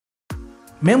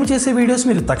మేము చేసే వీడియోస్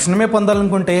మీరు తక్షణమే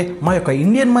పొందాలనుకుంటే మా యొక్క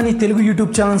Indian money Telugu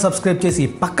YouTube channel subscribe చేసి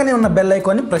పక్కనే ఉన్న బెల్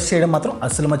ఐకాన్ని ప్రెస్ చేయడం మాత్రం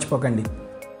అస్సలు మర్చిపోకండి.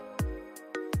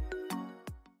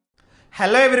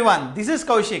 Hello everyone, this is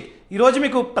Kaushik. ఈరోజు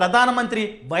మీకు ప్రధానమంత్రి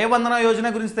వయ వందన యోజన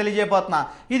గురించి తెలియజేయబోతున్నా.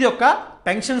 ఇది ఒక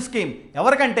పెన్షన్ స్కీమ్.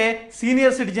 ఎవరికంటే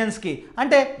సీనియర్ సిటిజన్స్కి,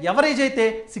 అంటే ఎవరేజ్ అయితే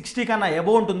 60 కన్నా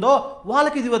ఎబో ఉంటుందో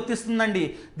వాళ్ళకి ఇది వర్తిస్తుందండి.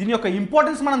 దీని యొక్క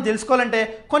ఇంపార్టెన్స్ మనం తెలుసుకోవాలంటే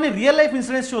కొన్ని రియల్ లైఫ్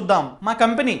ఇన్సిడెంట్స్ చూద్దాం. మా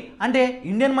కంపెనీ అంటే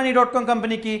IndianMoney.com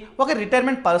కంపెనీకి ఒక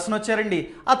రిటైర్మెంట్ పర్సన్ వచ్చారండి.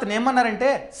 అతను ఏమన్నారంటే,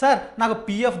 సార్ నాకు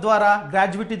PF ద్వారా,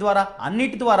 గ్రాడ్యుయేటీ ద్వారా,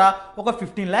 అన్నిటి ద్వారా ఒక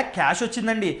 15 lakh క్యాష్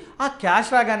వచ్చిందండి. ఆ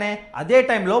క్యాష్ రాగానే అదే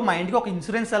టైంలో మా ఇంటికి ఒక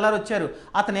ఇన్సూరెన్స్ సెల్లర్ వచ్చారు.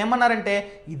 అతను ఏమన్నారంటే,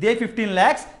 ఇదే 15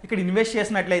 lakhs ఇక్కడ ఇన్వెస్ట్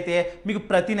చేసినట్లయితే మీకు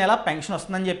ప్రతి నెల పెన్షన్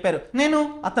వస్తుందని చెప్పారు. నేను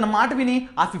అతని మాట విని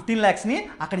ఆ 15 lakhs ని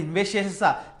అక్కడ ఇన్వెస్ట్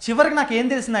చేసేసా. చివరికి నాకు ఏం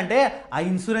తెలిసిందంటే, ఆ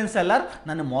ఇన్సూరెన్స్ సెల్లర్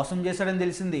నన్ను మోసం చేశాడని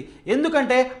తెలిసింది.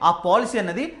 ఎందుకంటే ఆ పాలసీ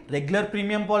అన్నది రెగ్యులర్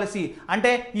ప్రీమియం పాలసీ.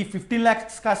 అంటే ఈ 15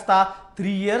 lakhs కాస్త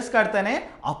 3 years కడితేనే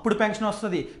అప్పుడు పెన్షన్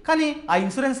వస్తుంది. కానీ ఆ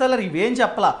ఇన్సూరెన్స్ సెల్లర్ ఇవేం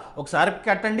చెప్పలా, ఒకసారి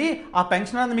కట్టండి ఆ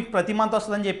పెన్షన్ అనేది మీకు ప్రతి మంత్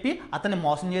వస్తుందని చెప్పి అతన్ని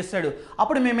మోసం చేశాడు.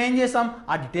 అప్పుడు మేమేం చేసాం,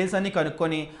 ఆ డీటెయిల్స్ అన్ని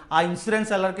కనుక్కొని ఆ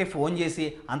ఇన్సూరెన్స్ సెల్లర్కి ఫోన్ చేసి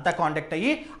అంతా కాంటాక్ట్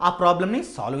అయ్యి ఆ ప్రాబ్లమ్ని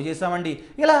సాల్వ్ చేసామండి.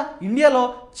 ఇలా ఇండియాలో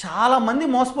చాలా మంది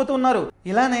మోసపోతూ ఉన్నారు.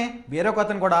 ఇలానే వేరొక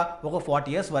అతను కూడా ఒక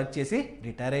 40 years వర్క్ చేసి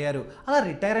రిటైర్ అయ్యారు. అలా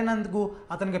రిటైర్ అయినందుకు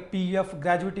అతనికి PF,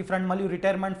 గ్రాడ్యుయేటీ ఫండ్ మరియు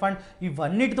రిటైర్మెంట్ ఫండ్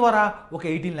ఇవన్నిటి ద్వారా ఒక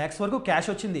 18 lakhs వరకు క్యాష్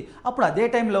వచ్చింది. అప్పుడు అదే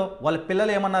టైంలో వాళ్ళ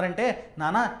పిల్లలు ఏమన్నారంటే,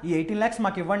 నానా ఈ 18 lakhs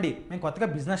మాకు ఇవ్వండి, మేము కొత్తగా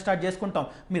బిజినెస్ స్టార్ట్ చేసుకుంటాం,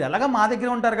 మీరు ఎలాగా మా దగ్గర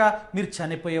ఉంటారుగా, మీరు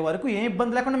చనిపోయే వరకు ఏం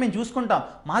ఇబ్బంది లేకుండా మేము చూసుకుంటాం,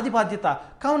 మాది బాధ్యత,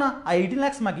 కావున ఆ 18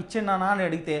 lakhs మాకు ఇచ్చేయండి నానా అని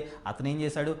అడిగితే అతను ఏం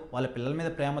చేశాడు, వాళ్ళ పిల్లల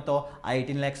మీద ప్రేమతో ఆ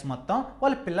 18 lakhs మొత్తం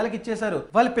వాళ్ళ పిల్లలకి ఇచ్చేశారు.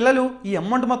 వాళ్ళ పిల్లలు ఈ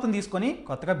అమౌంట్ మొత్తం తీసుకొని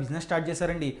కొత్తగా బిజినెస్ స్టార్ట్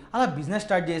చేశారండి. అలా బిజినెస్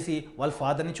స్టార్ట్ చేసి వాళ్ళ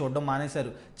ఫాదర్ని చూడడం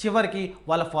మానేశారు. చివరికి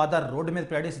వాళ్ళ ఫాదర్ రోడ్డు మీద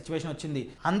పడే సిచ్యువేషన్ వచ్చింది.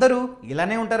 అందరూ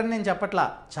ఇలానే ఉంటారని నేను చెప్పట్లా,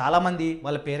 చాలామంది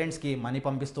వాళ్ళ పేరెంట్స్కి మనీ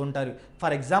పంపిస్తూ ఉంటారు.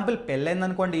 ఫర్ ఎగ్జాంపుల్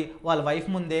పెళ్ళైందనుకోండి, వాళ్ళ వైఫ్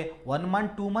ముందే 1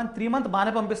 month, 2 month, 3 month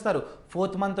బాగానే పంపిస్తారు.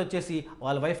 4th month వచ్చేసి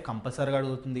వాళ్ళ వైఫ్ కంపల్సరీగా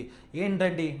అడుగుతుంది,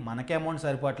 ఏంటండి మనకే అమౌంట్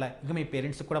సరిపోవట్లే, ఇంకా మీ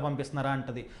పేరెంట్స్కి కూడా పంపిస్తున్నారా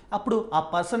అంటది. అప్పుడు ఆ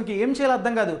పర్సన్కి ఏం చేయాలో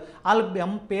అర్థం కాదు, వాళ్ళ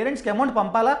పేరెంట్స్కి అమౌంట్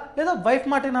పంపాలా లేదా వైఫ్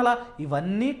మాట వినాలా,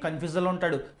 ఇవన్నీ కన్ఫ్యూజన్లో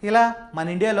ఉంటాడు. ఇలా మన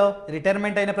ఇండియాలో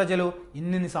రిటైర్మెంట్ అయిన ప్రజలు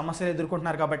ఇన్ని సమస్యలు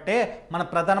ఎదుర్కొంటున్నారు. కాబట్టే మన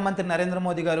ప్రధానమంత్రి నరేంద్ర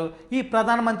మోదీ గారు ఈ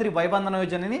ప్రధానమంత్రి వయ వందన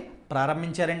యోజనని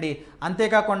ప్రారంభించారండి.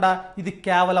 అంతేకాకుండా ఇది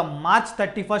కేవలం March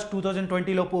 31,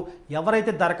 2020 లోపు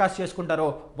ఎవరైతే దరఖాస్తు చేసుకుంటారో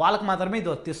వాళ్ళకి మాత్రమే ఇది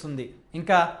వర్తిస్తుంది.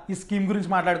 ఇంకా ఈ స్కీమ్ గురించి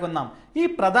మాట్లాడుకుందాం. ఈ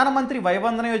ప్రధానమంత్రి వయ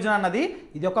వందన యోజన అన్నది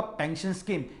ఇది ఒక పెన్షన్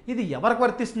స్కీమ్. ఇది ఎవరికి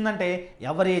వర్తిస్తుందంటే,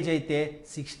 ఎవరి ఏజ్ అయితే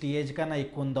 60 years కన్నా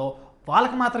ఎక్కువ ఉందో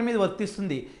వాళ్ళకి మాత్రమే ఇది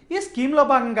వర్తిస్తుంది. ఈ స్కీమ్లో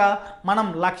భాగంగా మనం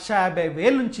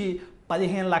 1,50,000 నుంచి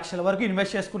 15 lakhs వరకు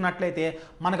ఇన్వెస్ట్ చేసుకున్నట్లయితే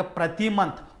మనకు ప్రతి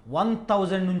మంత్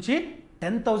 1,000 నుంచి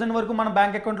 10,000 వరకు మన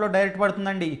బ్యాంక్ అకౌంట్లో డైరెక్ట్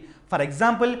పడుతుందండి. ఫర్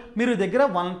ఎగ్జాంపుల్ మీరు దగ్గర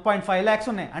 1.5 lakhs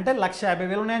ఉన్నాయి, అంటే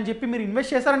 1,50,000 ఉన్నాయని చెప్పి మీరు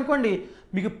ఇన్వెస్ట్ చేశారనుకోండి,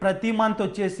 మీకు ప్రతి మంత్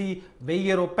వచ్చేసి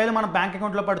 1,000 రూపాయలు మన బ్యాంక్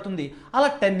అకౌంట్లో పడుతుంది. అలా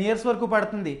 10 years వరకు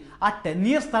పడుతుంది. ఆ 10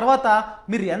 years తర్వాత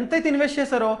మీరు ఎంతైతే ఇన్వెస్ట్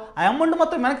చేశారో ఆ అమౌంట్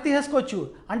మొత్తం వెనక్కి తీసేసుకోవచ్చు,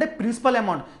 అంటే ప్రిన్సిపల్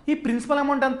అమౌంట్. ఈ ప్రిన్సిపల్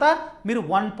అమౌంట్ అంతా మీరు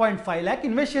 1.5 lakh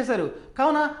ఇన్వెస్ట్ చేశారు,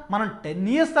 కావున మనం 10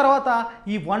 years తర్వాత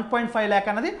ఈ 1.5 lakh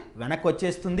అనేది వెనక్కి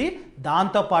వచ్చేస్తుంది.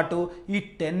 దాంతోపాటు ఈ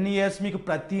 10 years మీకు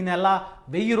ప్రతి నెల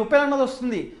 1,000 రూపాయలు అన్నది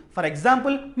వస్తుంది. ఫర్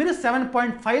ఎగ్జాంపుల్ మీరు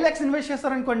 7.5 lakhs ఇన్వెస్ట్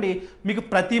చేశారనుకోండి, మీకు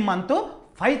ప్రతి మంత్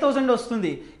 5,000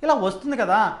 వస్తుంది. ఇలా వస్తుంది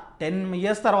కదా, 10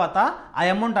 years తర్వాత ఆ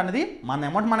అమౌంట్ అనేది మన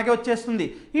అమౌంట్ మనకే వచ్చేస్తుంది.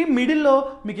 ఈ మిడిల్లో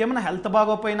మీకు ఏమైనా హెల్త్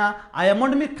బాగోపోయినా ఆ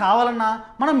అమౌంట్ మీకు కావాలన్నా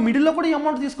మనం మిడిల్లో కూడా ఈ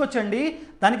అమౌంట్ తీసుకొచ్చండి.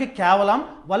 దానికి కేవలం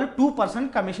వాళ్ళు 2%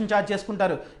 కమిషన్ ఛార్జ్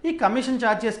చేసుకుంటారు. ఈ కమిషన్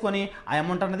ఛార్జ్ చేసుకొని ఆ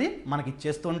అమౌంట్ అనేది మనకి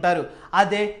ఇచ్చేస్తూ ఉంటారు.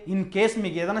 అదే ఇన్ కేస్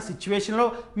మీకు ఏదైనా సిచ్యువేషన్లో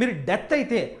మీరు డెత్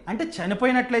అయితే, అంటే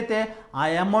చనిపోయినట్లయితే ఆ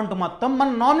అమౌంట్ మొత్తం మన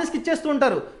నామినీస్కి ఇచ్చేస్తూ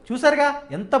ఉంటారు. చూసారుగా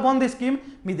ఎంత బాగుంది స్కీమ్.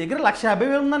 మీ దగ్గర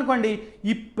 1,50,000 ఉందనుకోండి,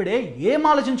 ఇప్పుడే ఏం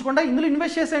ఆలోచించకుండా ఇందులో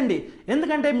ఇన్వెస్ట్ చేసేయండి.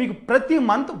 ఎందుకంటే మీకు ప్రతి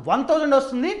మంత్ 1,000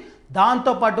 వస్తుంది.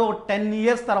 దాంతోపాటు 10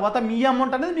 years తర్వాత మీ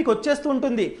అమౌంట్ అనేది మీకు వచ్చేస్తూ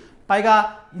ఉంటుంది. పైగా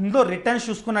ఇందులో రిటర్న్స్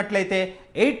చూసుకున్నట్లయితే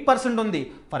 8% ఉంది.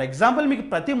 ఫర్ ఎగ్జాంపుల్ మీకు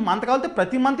ప్రతి మంత్ కావాలంటే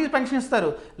ప్రతి మంత్ పెన్షన్ ఇస్తారు.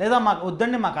 లేదా మాకు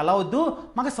వద్దండి, మాకు అలా వద్దు,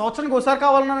 మాకు సంవత్సరానికి ఒకసారి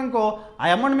కావాలన్నారనుకో ఆ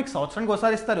అమౌంట్ మీకు సంవత్సరానికి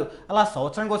ఒకసారి ఇస్తారు. అలా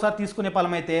సంవత్సరానికి ఒకసారి తీసుకునే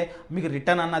ఫలమైతే మీకు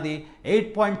రిటర్న్ అన్నది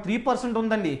 8.3%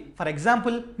 ఉందండి. ఫర్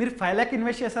ఎగ్జాంపుల్ మీరు 5 lakh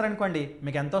ఇన్వెస్ట్ చేశారనుకోండి,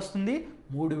 మీకు ఎంత వస్తుంది,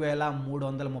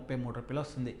 3,333 రూపాయలు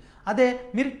వస్తుంది. అదే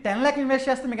మీరు 10 lakh ఇన్వెస్ట్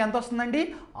చేస్తే మీకు ఎంత వస్తుందండి,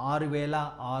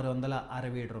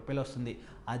 6,667 రూపాయలు వస్తుంది.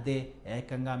 అదే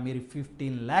ఏకంగా మీరు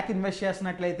 15 lakh ఇన్వెస్ట్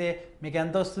చేసినట్లయితే మీకు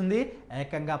ఎంత వస్తుంది,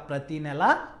 ఏకంగా ప్రతి నెల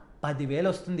 10,000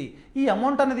 వస్తుంది. ఈ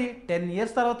అమౌంట్ అనేది 10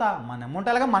 years తర్వాత మన అమౌంట్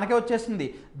అలాగా మనకే వచ్చేస్తుంది.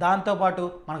 దాంతోపాటు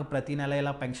మనకు ప్రతి నెల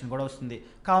ఇలా పెన్షన్ కూడా వస్తుంది.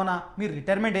 కావున మీరు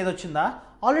రిటైర్మెంట్ ఏది వచ్చిందా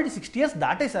ఆల్రెడీ 60 years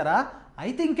దాటేశారా?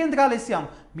 అయితే ఇంకెందుకు ఆలస్యం,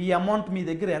 మీ అమౌంట్ మీ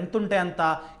దగ్గర ఎంత ఉంటే అంత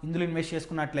ఇందులో ఇన్వెస్ట్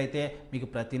చేసుకున్నట్లయితే మీకు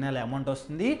ప్రతి నెల అమౌంట్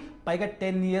వస్తుంది. పైగా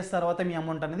 10 years తర్వాత మీ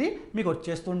అమౌంట్ అనేది మీకు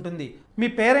వచ్చేస్తూ ఉంటుంది. మీ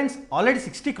పేరెంట్స్ ఆల్రెడీ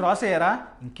 60 క్రాస్ అయ్యారా?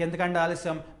 ఇంకెందుకంటే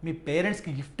ఆలస్యం, మీ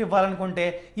పేరెంట్స్కి గిఫ్ట్ ఇవ్వాలనుకుంటే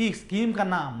ఈ స్కీమ్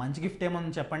కన్నా మంచి గిఫ్ట్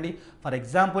ఏమని చెప్పండి. ఫర్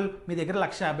ఎగ్జాంపుల్ మీ దగ్గర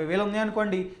 1,50,000 ఉంది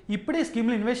అనుకోండి, ఇప్పుడే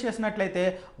స్కీమ్లో ఇన్వెస్ట్ చేసినట్లయితే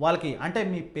వాళ్ళకి అంటే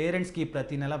మీ పేరెంట్స్కి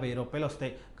ప్రతి నెల 1,000 రూపాయలు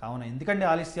వస్తాయి. కావున ఎందుకంటే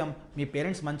ఆలస్యం, మీ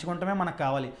పేరెంట్స్ మంచిగా ఉండటమే మనకు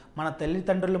కావాలి, మన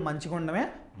తల్లిదండ్రులు మంచిగా ఉండడమే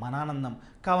మన ఆనందం.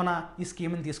 కావున ఈ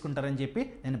స్కీమ్ని తీసుకుంటారని చెప్పి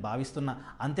నేను భావిస్తున్నా.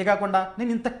 అంతేకాకుండా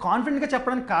నేను ఇంత కాన్ఫిడెంట్గా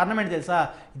చెప్పడానికి కారణం ఏంటి తెలుసా,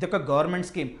 ఇది ఒక గవర్నమెంట్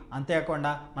స్కీమ్.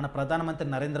 అంతేకాకుండా మన ప్రధానమంత్రి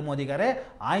నరేంద్ర మోదీ గారే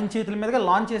ఆయన చేతుల మీదుగా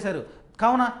లాంచ్ చేశారు.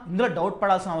 కావున ఇందులో డౌట్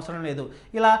పడాల్సిన అవసరం లేదు.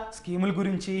 ఇలా స్కీముల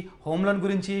గురించి, హోమ్ లోన్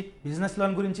గురించి, బిజినెస్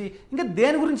లోన్ గురించి, ఇంకా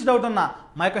దేని గురించి డౌట్ ఉన్నా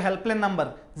మా యొక్క హెల్ప్ లైన్ నంబర్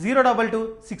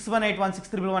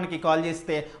 02261816311కి కాల్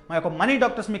చేస్తే మా యొక్క మనీ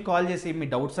డాక్టర్స్ మీకు కాల్ చేసి మీ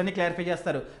డౌట్స్ అన్ని క్లారిఫై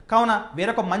చేస్తారు. కావున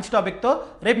వేరొక మంచి టాపిక్తో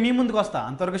రేపు మీ ముందుకు వస్తా.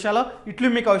 అంతవరకు సెలవు. ఇట్లు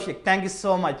మీ Kaushik. Thank you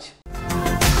so much.